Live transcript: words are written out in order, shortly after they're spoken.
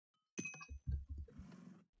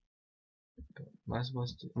Am I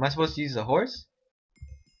supposed to use a horse?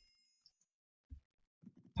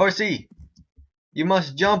 Horsey! You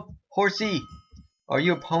must jump! Horsey! Are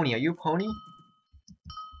you a pony? Are you a pony?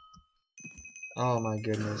 Oh my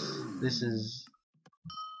goodness. This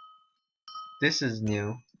is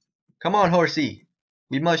new. Come on, Horsey!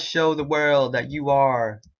 We must show the world that you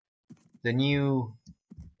are the new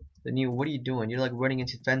what are you doing? You're like running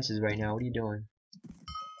into fences right now. What are you doing?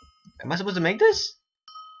 Am I supposed to make this?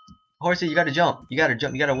 Horsey, you gotta jump. You gotta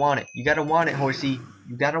jump. You gotta want it. You gotta want it, Horsey.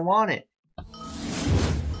 You gotta want it.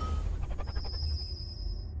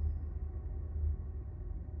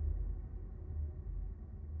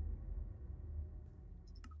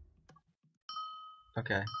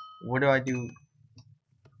 Okay. What do I do?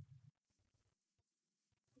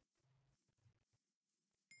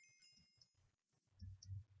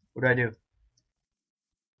 What do I do?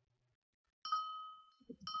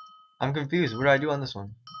 I'm confused. What do I do on this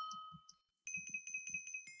one?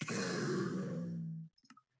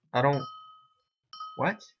 I don't...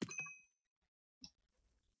 What?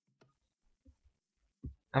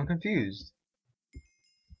 I'm confused.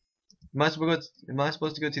 Am I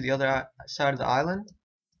supposed to go to the other side of the island?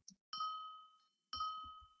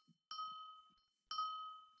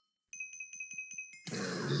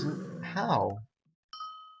 How?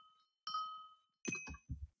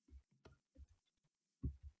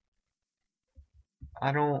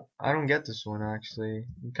 I don't get this one actually.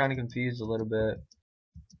 I'm kind of confused a little bit.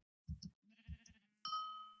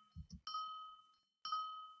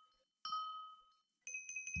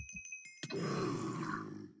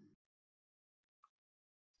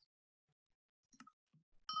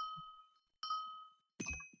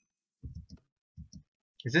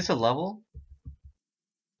 Is this a level?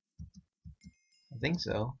 I think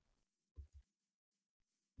so.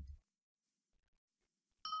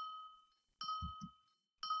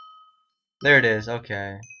 There it is.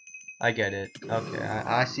 Okay. I get it. Okay.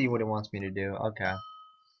 I see what it wants me to do. Okay.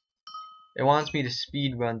 It wants me to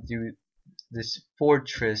speed run through this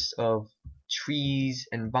fortress of trees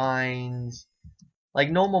and vines.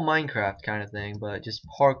 Like normal Minecraft kind of thing, but just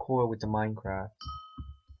parkour with the Minecraft.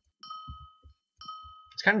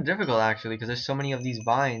 It's kind of difficult actually because there's so many of these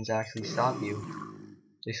vines that actually stop you.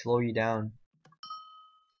 They slow you down.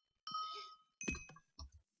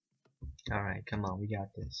 Alright, come on, we got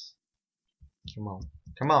this. Come on.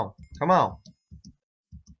 Come on. Come on.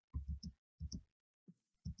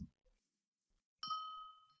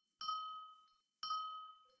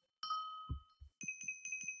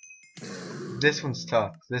 This one's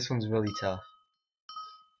tough. This one's really tough.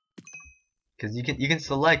 Cause you can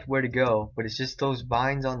select where to go, but it's just those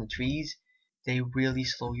vines on the trees, they really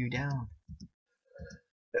slow you down.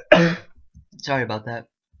 Sorry about that.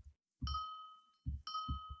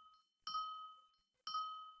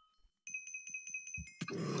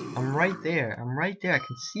 I'm right there. I'm right there. I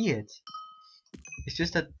can see it. It's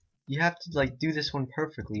just that you have to like do this one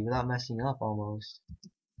perfectly without messing up almost.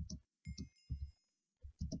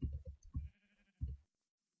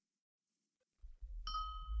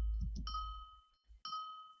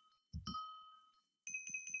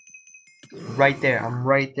 Right there. I'm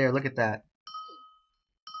right there. Look at that.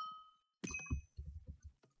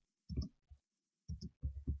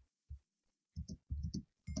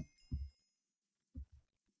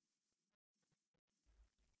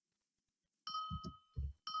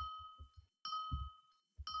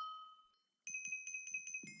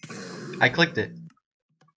 I clicked it.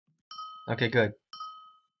 Okay, good.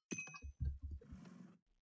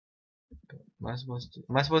 Am I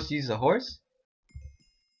supposed to use a horse?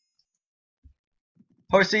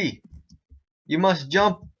 Horsey! You must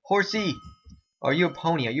jump! Horsey! Are you a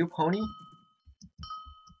pony? Are you a pony?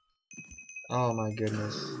 Oh my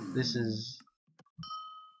goodness. This is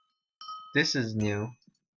new.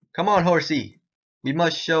 Come on, Horsey! We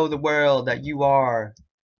must show the world that you are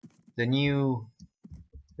the new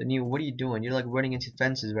what are you doing? You're like running into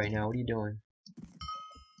fences right now. What are you doing?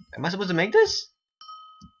 Am I supposed to make this?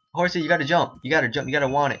 Horsey, you gotta jump. You gotta jump. You gotta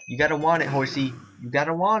want it. You gotta want it, Horsey. You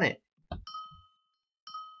gotta want it.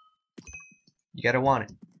 You gotta want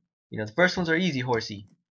it. You know, the first ones are easy, Horsey.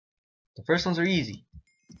 The first ones are easy.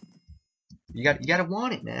 You gotta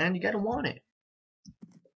want it, man. You gotta want it.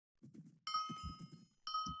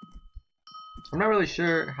 I'm not really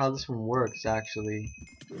sure how this one works actually.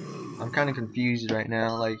 I'm kind of confused right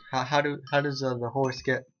now. Like, how does the horse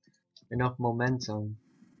get enough momentum?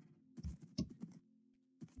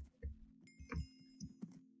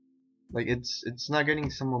 Like, it's not getting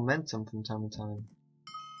some momentum from time to time.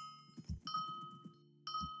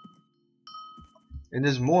 And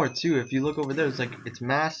there's more too. If you look over there, it's like it's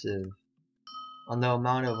massive on the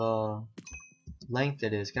amount of length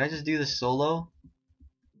it is. Can I just do this solo?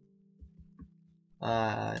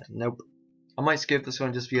 Nope. I might skip this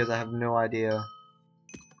one just because I have no idea.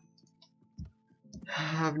 I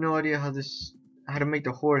have no idea how to make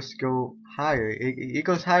the horse go higher. It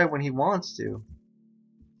goes higher when he wants to.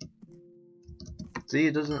 See,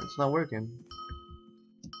 it's not working.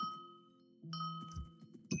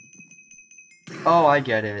 Oh, I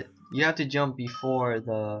get it. You have to jump before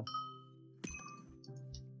the...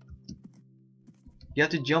 You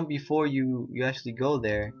have to jump before you actually go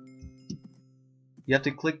there. You have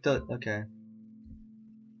to click the... Okay.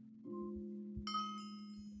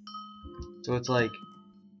 So it's like...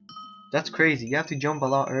 That's crazy. You have to jump a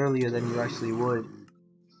lot earlier than you actually would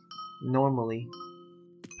normally.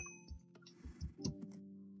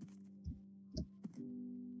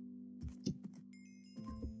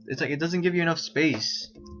 It's like it doesn't give you enough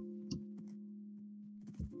space.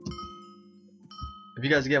 If you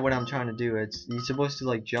guys get what I'm trying to do, it's you're supposed to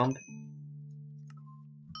like jump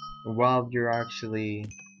while you're actually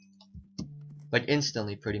like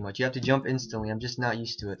instantly, pretty much. You have to jump instantly. I'm just not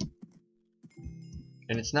used to it.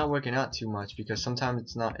 And it's not working out too much because sometimes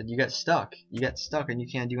it's not. You get stuck. You get stuck and you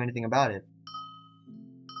can't do anything about it.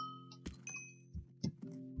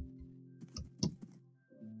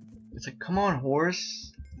 It's like, come on,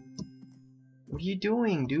 horse. What are you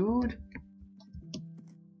doing, dude?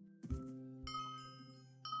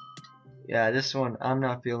 Yeah, this one, I'm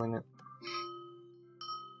not feeling it.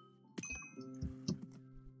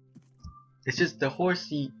 It's just the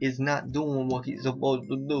horsey is not doing what he's supposed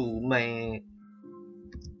to do, man.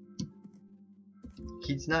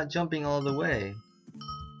 He's not jumping all the way.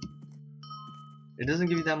 It doesn't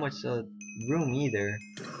give you that much room either.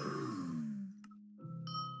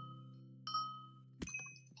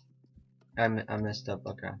 I messed up.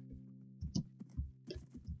 Okay.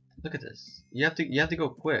 Look at this. You have to go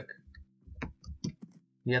quick.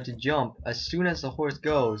 You have to jump as soon as the horse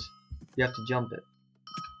goes. You have to jump it.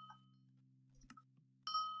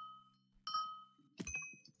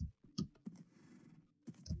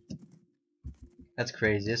 That's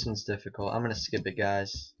crazy. This one's difficult. I'm gonna skip it,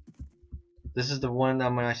 guys. This is the one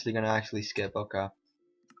I'm actually gonna skip. Okay.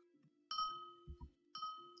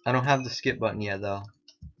 I don't have the skip button yet, though.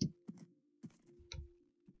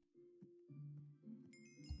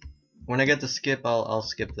 When I get the skip, I'll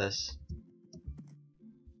skip this.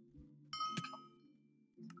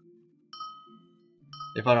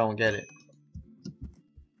 If I don't get it.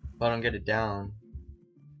 If I don't get it down.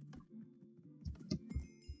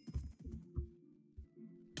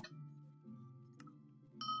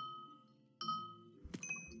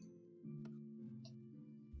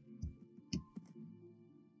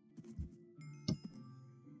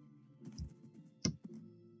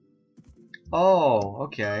 Oh,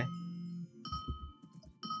 okay.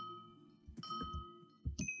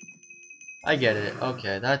 I get it.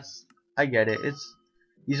 Okay, I get it.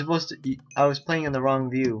 You're supposed to. I was playing in the wrong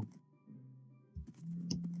view.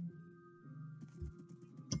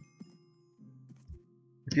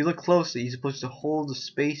 If you look closely, you're supposed to hold the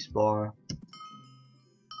space bar.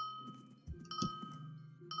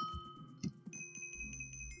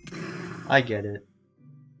 I get it.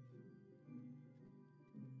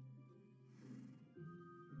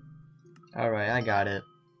 Alright, I got it.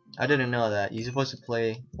 I didn't know that. You're supposed to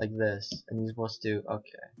play like this, and you're supposed to.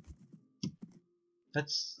 Okay.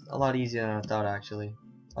 That's a lot easier than I thought, actually.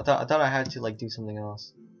 I thought I had to like do something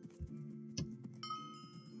else.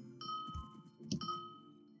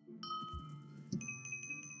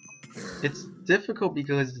 It's difficult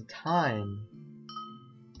because of the time.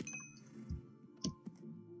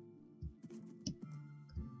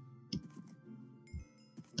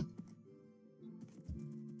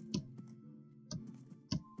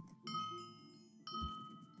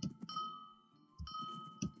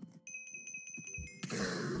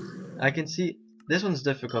 I can see this one's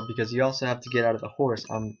difficult because you also have to get out of the horse.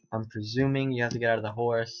 I'm presuming you have to get out of the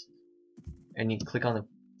horse, and you click on the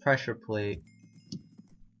pressure plate.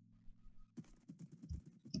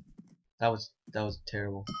 That was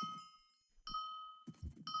terrible.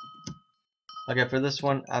 Okay, for this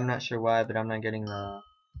one, I'm not sure why, but I'm not getting the.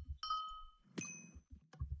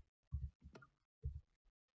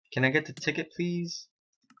 Can I get the ticket, please?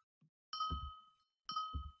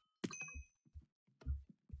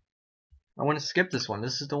 I want to skip this one.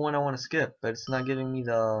 This is the one I want to skip, but it's not giving me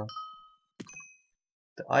the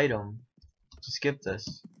item to skip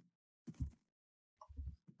this.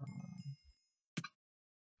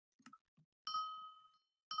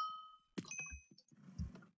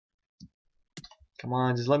 Come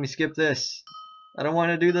on, just let me skip this. I don't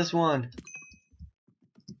want to do this one.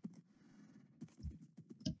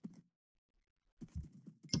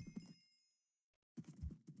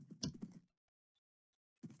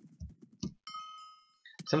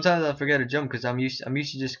 Sometimes I forget to jump because I'm used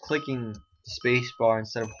to just clicking the space bar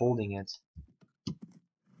instead of holding it.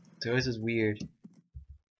 So this is weird.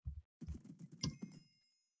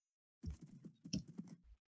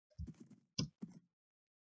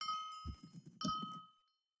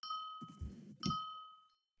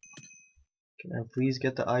 Can I please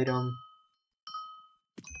get the item?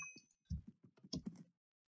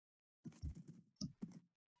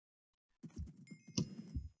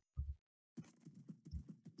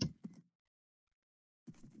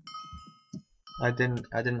 I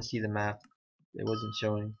didn't see the map. It wasn't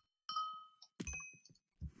showing.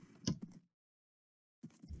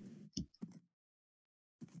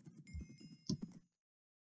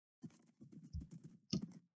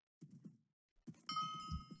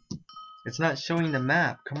 It's not showing the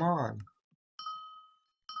map. Come on.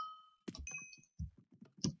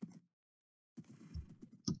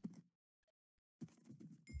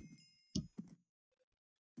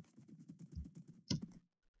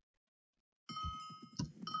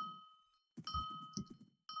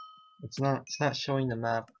 It's not showing the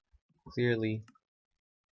map clearly.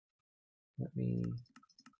 Let me.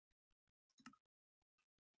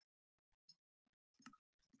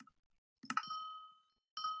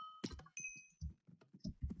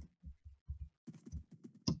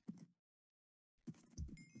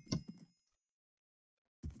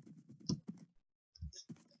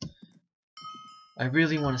 I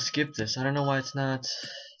really want to skip this. I don't know why it's not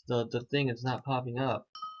the thing is not popping up.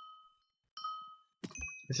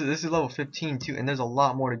 This is level 15 too, and there's a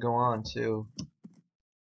lot more to go on too.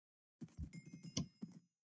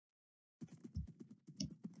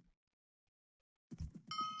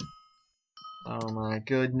 Oh my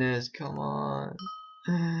goodness, come on.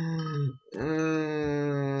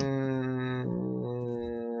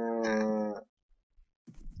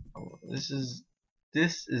 This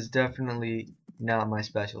is definitely not my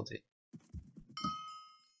specialty.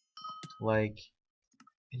 Like,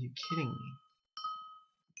 are you kidding me?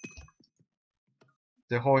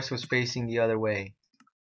 The horse was facing the other way.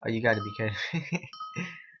 Oh, you gotta be kidding me.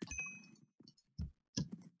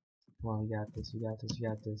 Come on, we got this, we got this, we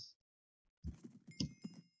got this.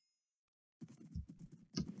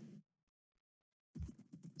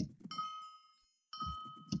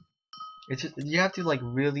 It's just, you have to like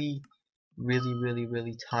really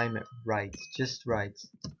time it right. Just right.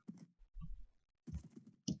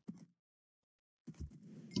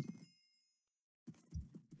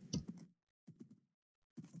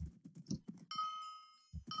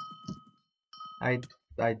 I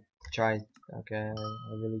tried. Okay,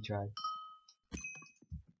 I really tried.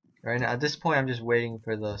 Right now, at this point, I'm just waiting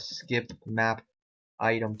for the skip map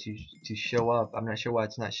item to show up. I'm not sure why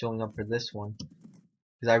it's not showing up for this one,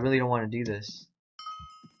 because I really don't want to do this.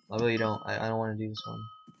 I really don't. I don't want to do this one.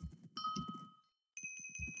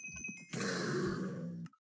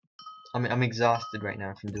 I'm exhausted right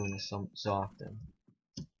now from doing this so often.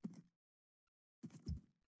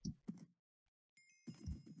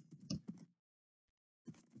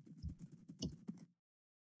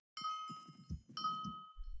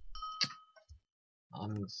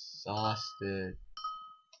 I'm exhausted.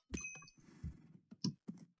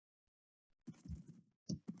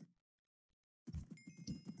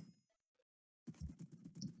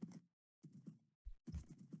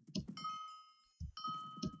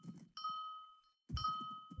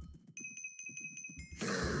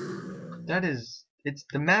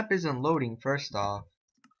 The map isn't loading first off,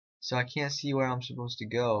 so I can't see where I'm supposed to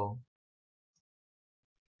go.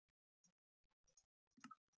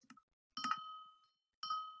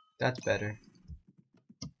 That's better.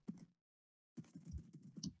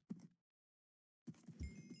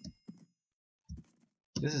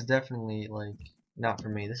 This is definitely like not for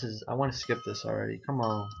me. I want to skip this already. Come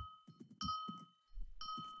on.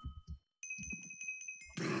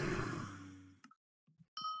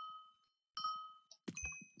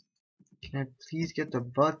 Can I please get the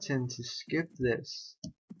button to skip this?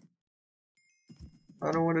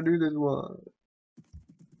 I don't want to do this one.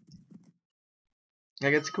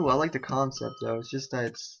 Like, it's cool. I like the concept though. It's just that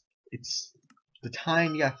it's the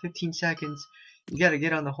time. You got 15 seconds. You gotta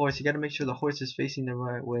get on the horse. You gotta make sure the horse is facing the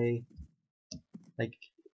right way. Like,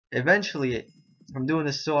 eventually, if I'm doing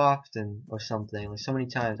this so often or something, like so many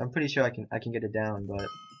times, I'm pretty sure I can get it down. But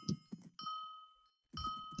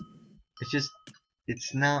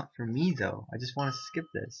it's not for me though. I just want to skip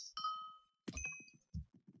this.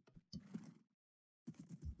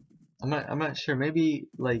 I'm not sure. Maybe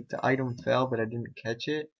like the item fell, but I didn't catch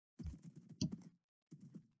it.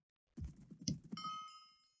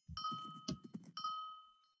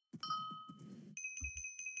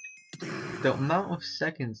 The amount of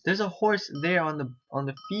seconds. There's a horse there on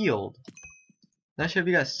the field. Not sure if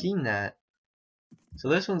you guys seen that. So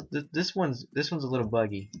this one's a little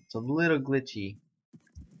buggy. It's a little glitchy.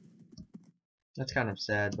 That's kind of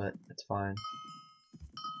sad, but it's fine.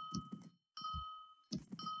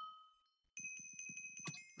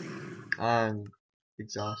 I'm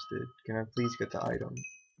exhausted. Can I please get the item?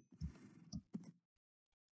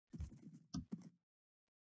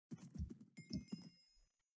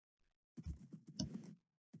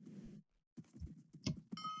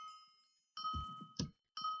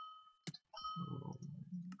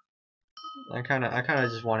 I kind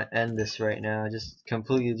of just want to end this right now. Just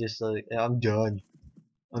completely just like, I'm done.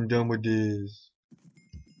 I'm done with this.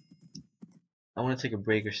 I want to take a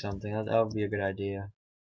break or something. That would be a good idea.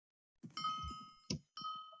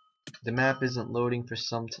 The map isn't loading for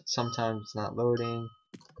sometimes it's not loading.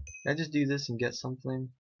 Can I just do this and get something?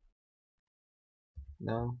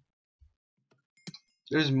 No.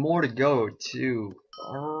 There's more to go too.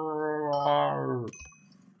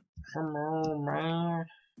 Come on, man.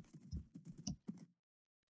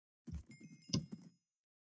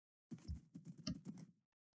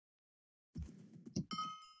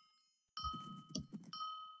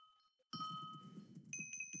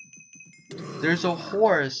 There's a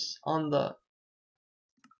horse on the...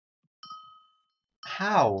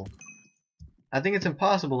 How? I think it's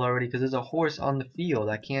impossible already because there's a horse on the field.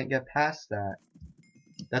 I can't get past that.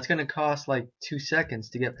 That's gonna cost like 2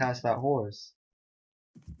 seconds to get past that horse.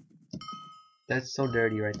 That's so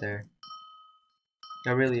dirty right there.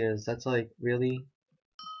 That really is. That's like, really?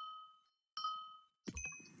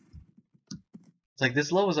 It's like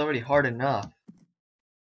this level's already hard enough.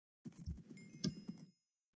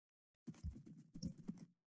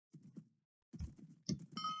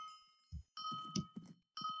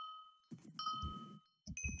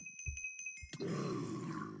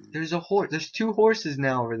 There's a horse. There's 2 horses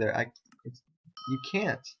now over there. You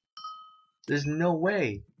can't. There's no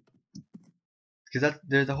way. Because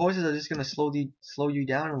the horses are just gonna slow you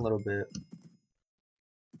down a little bit.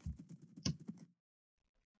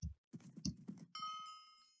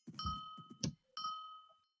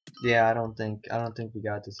 Yeah, I don't think we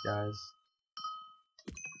got this, guys.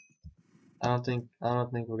 I don't think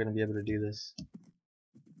we're gonna be able to do this.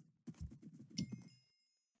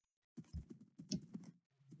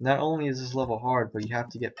 Not only is this level hard, but you have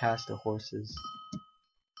to get past the horses.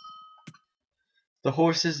 The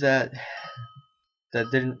horses that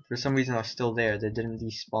didn't, for some reason, are still there. They didn't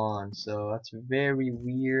despawn, so that's very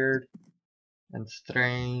weird and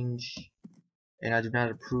strange, and I do not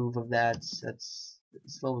approve of that. This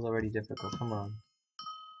level's already difficult. Come on,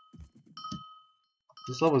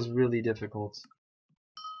 this level's really difficult.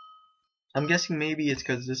 I'm guessing maybe it's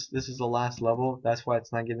because this is the last level. That's why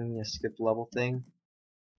it's not giving me a skip level thing.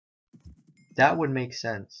 That would make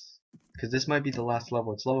sense, because this might be the last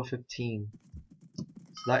level. It's level 15.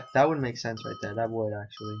 So that would make sense right there. That would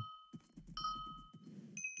actually.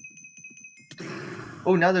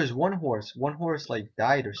 Oh, now there's one horse. One horse like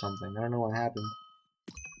died or something. I don't know what happened.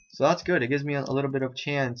 So that's good. It gives me a little bit of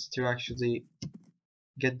chance to actually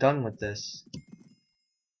get done with this,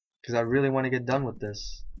 because I really want to get done with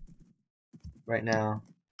this right now.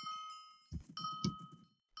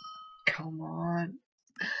 Come on.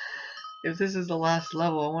 If this is the last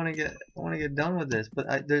level, I want to get done with this.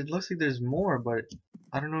 But there looks like there's more, but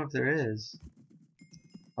I don't know if there is.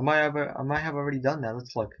 I might have already done that.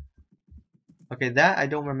 Let's look. Okay, that I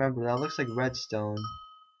don't remember. That looks like redstone.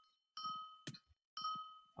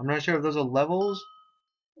 I'm not sure if those are levels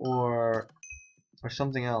or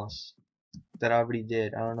something else that I already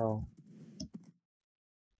did. I don't know.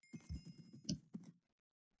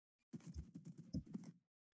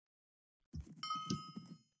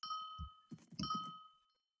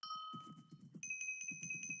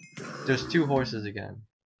 There's 2 horses again.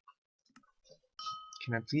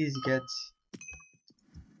 Can I please get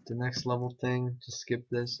the next level thing? Just skip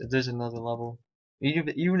this. If there's another level,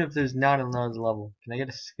 even if there's not another level, can I get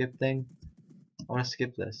a skip thing? I want to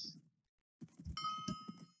skip this.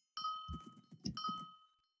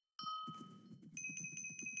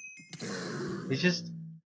 It's just,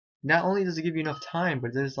 not only does it give you enough time,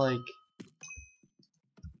 but there's like,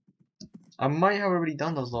 I might have already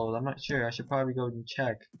done those levels. I'm not sure. I should probably go and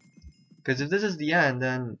check. Because if this is the end,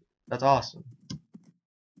 then that's awesome.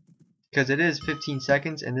 Because it is 15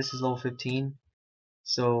 seconds, and this is level 15.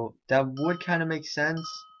 So that would kind of make sense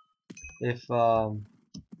if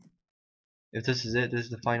this is it. This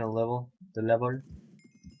is the final level, the level.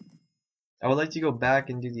 I would like to go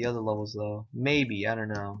back and do the other levels though. Maybe, I don't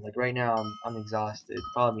know. Like right now, I'm exhausted.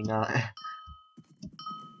 Probably not.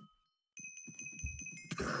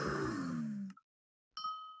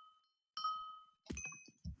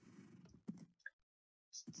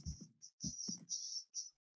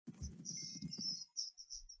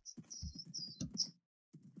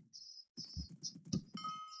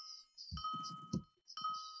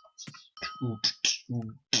 Oh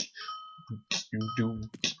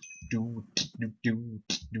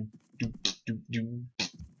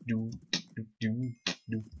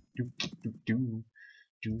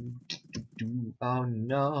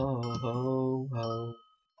no.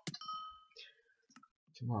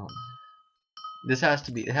 Come on. It has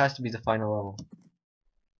to be the final level.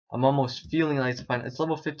 I'm almost feeling like it's final. It's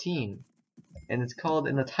level 15. And it's called,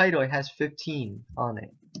 in the title it has 15 on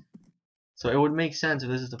it. So it would make sense if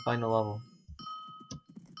this is the final level.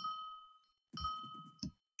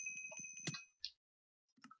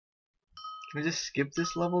 Can we just skip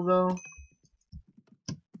this level though?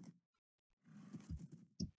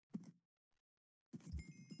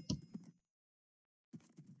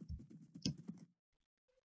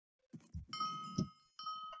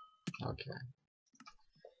 Okay.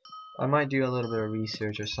 I might do a little bit of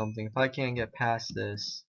research or something if I can't get past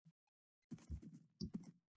this.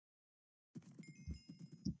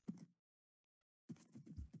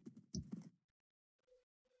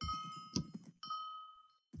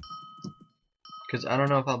 Because I don't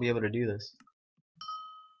know if I'll be able to do this.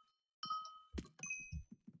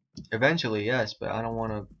 Eventually, yes, but I don't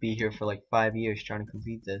want to be here for like 5 years trying to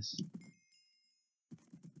complete this.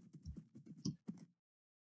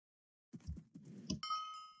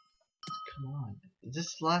 Come on. Is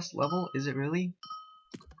this the last level? Is it really?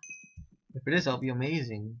 If it is, I'll be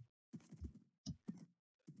amazing.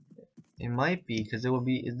 It might be, because it will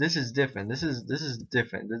be. This is different. This is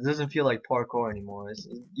different. It doesn't feel like parkour anymore.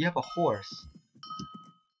 You have a horse.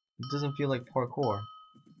 It doesn't feel like parkour.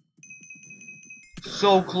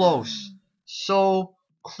 So close. So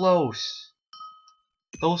close.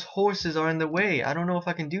 Those horses are in the way. I don't know if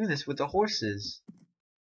I can do this with the horses.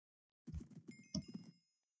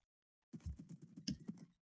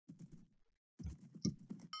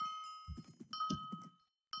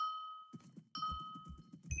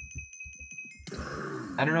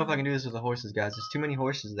 I don't know if I can do this with the horses, guys. There's too many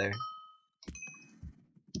horses there.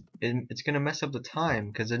 It's gonna mess up the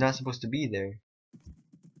time because they're not supposed to be there.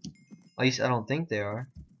 At least I don't think they are.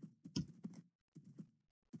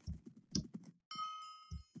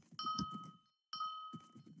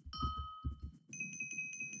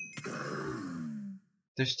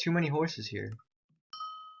 There's too many horses here.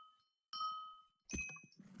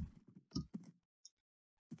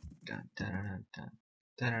 Dun, dun, dun,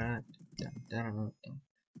 dun, dun, dun, dun, dun,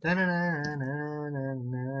 dun,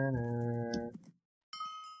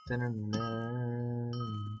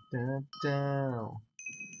 dun.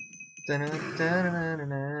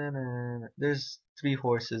 There's 3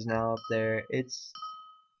 horses now up there. It's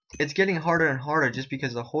getting harder and harder just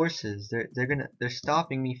because the horses they're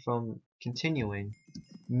stopping me from continuing.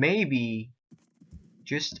 Maybe,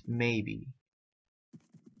 just maybe.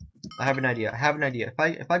 I have an idea.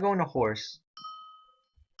 If I go on a horse,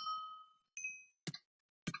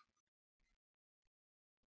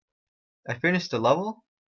 I finish the level.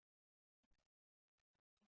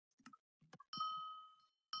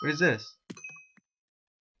 What is this?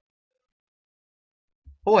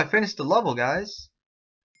 Oh, I finished the level, guys.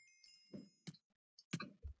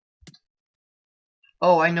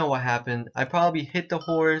 Oh, I know what happened. I probably hit the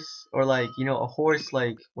horse, or like, you know, a horse,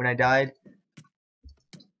 like when I died.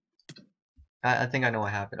 I think I know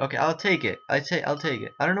what happened. Okay, I'll take it. I'll take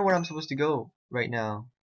it. I don't know where I'm supposed to go right now.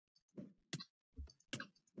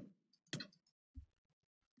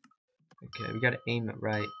 Okay, we gotta aim it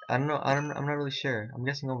right. I don't know. I'm not really sure. I'm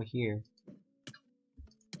guessing over here.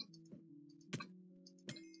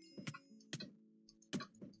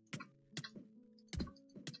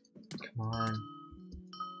 Come on.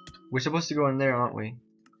 We're supposed to go in there, aren't we?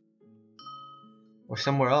 Or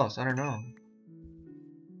somewhere else. I don't know.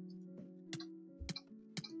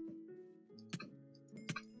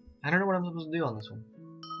 I don't know what I'm supposed to do on this one.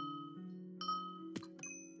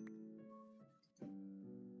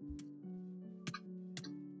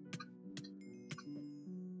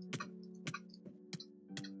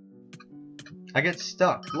 I get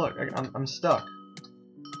stuck. Look, I'm stuck.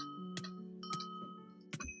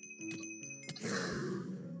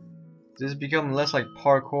 This is becoming less like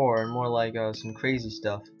parkour and more like some crazy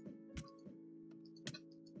stuff.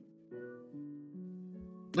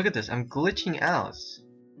 Look at this. I'm glitching out.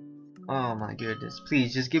 Oh my goodness.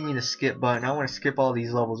 Please, just give me the skip button. I want to skip all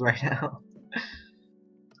these levels right now.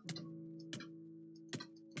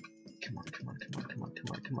 Come on, come on, come on, come on,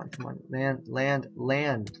 come on, come on, come on. Land, land,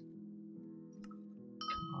 land.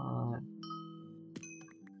 Come on.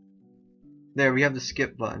 There, we have the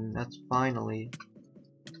skip button. That's finally.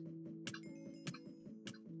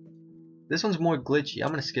 This one's more glitchy. I'm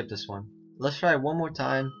gonna skip this one. Let's try it one more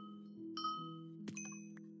time.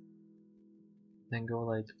 Then go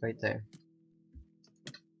like right there.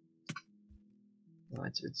 No,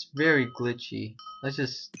 it's very glitchy.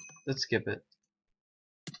 Let's skip it.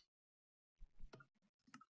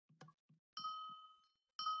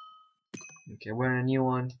 Okay, we're in a new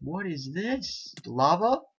one. What is this?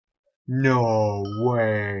 Lava? No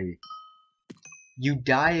way. You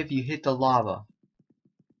die if you hit the lava.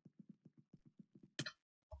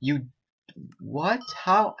 You... What?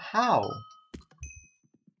 How?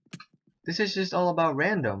 This is just all about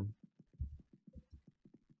random.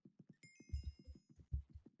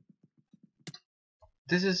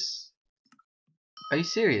 This is... Are you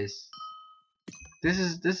serious? This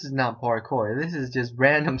is not parkour. This is just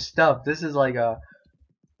random stuff. This is like a...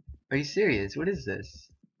 Are you serious? What is this?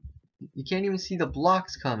 You can't even see the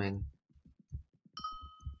blocks coming.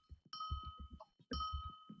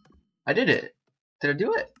 I did it. Did I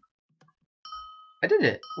do it? I did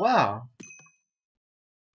it. Wow.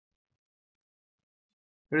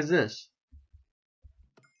 What is this?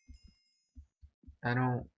 I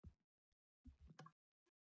don't...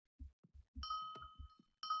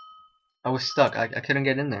 I was stuck. I couldn't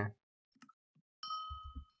get in there.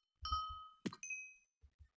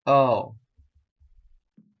 Oh.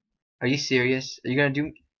 Are you serious? Are you gonna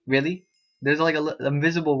do... Really? There's like a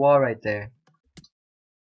invisible wall right there.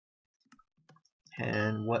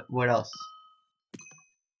 And what else?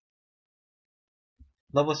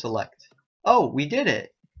 Level select. Oh, we did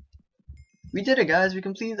it! We did it, guys. We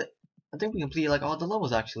completed it. I think we completed like all the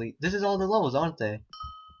levels actually. This is all the levels, aren't they?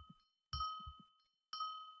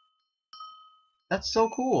 That's so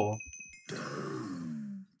cool.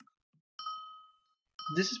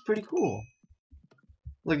 This is pretty cool.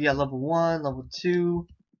 Look, you got level 1, level 2.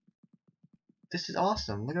 This is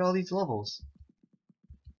awesome. Look at all these levels.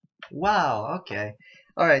 Wow, okay.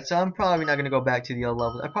 Alright, so I'm probably not going to go back to the other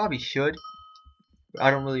levels. I probably should. But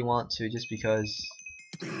I don't really want to just because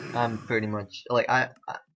I'm pretty much... Like,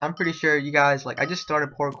 I'm pretty sure you guys... Like, I just started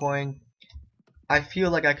parkouring. I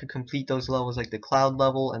feel like I could complete those levels, like the cloud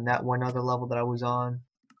level and that one other level that I was on.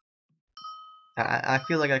 I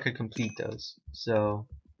feel like I could complete those. So...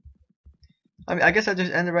 I mean, I guess I'll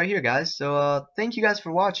just end it right here, guys. So, thank you guys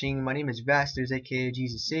for watching. My name is Vasterz, aka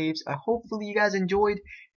Jesus Saves. Hopefully you guys enjoyed.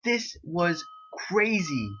 This was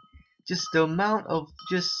crazy. Just the amount of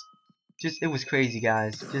it was crazy,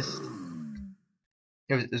 guys. It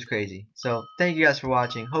was crazy. So, thank you guys for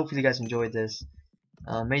watching. Hopefully you guys enjoyed this.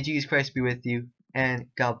 May Jesus Christ be with you, and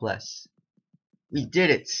God bless. We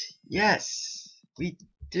did it. Yes, we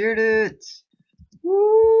did it.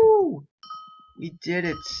 Woo! We did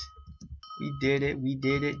it. We did it, we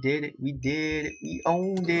did it, we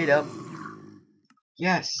owned it up.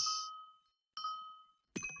 Yes.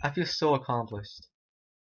 I feel so accomplished.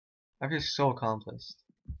 I feel so accomplished.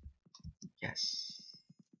 Yes.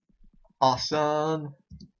 Awesome.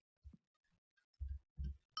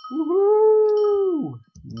 Woohoo!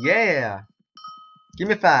 Yeah. Give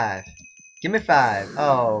me 5. Give me 5.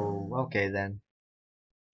 Oh, okay then.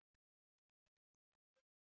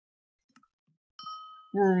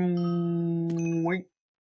 Wait.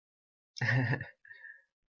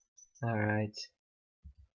 Alright.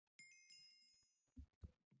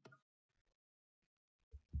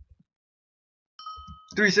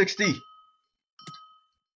 $360.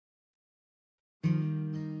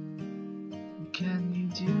 Can you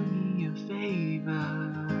do me a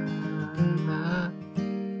favor?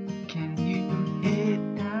 Can you hit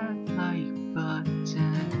that like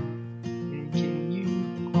button? And can you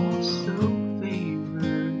also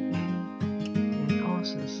favorite and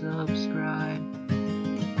also subscribe?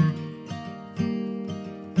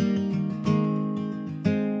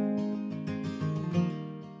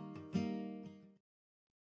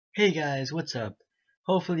 Hey guys, what's up?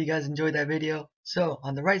 Hopefully you guys enjoyed that video. So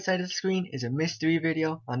on the right side of the screen is a mystery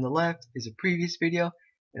video, on the left is a previous video,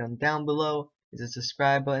 and on down below is a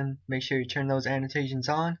subscribe button. Make sure you turn those annotations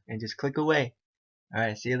on and just click away.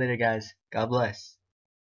 Alright, see you later guys. God bless.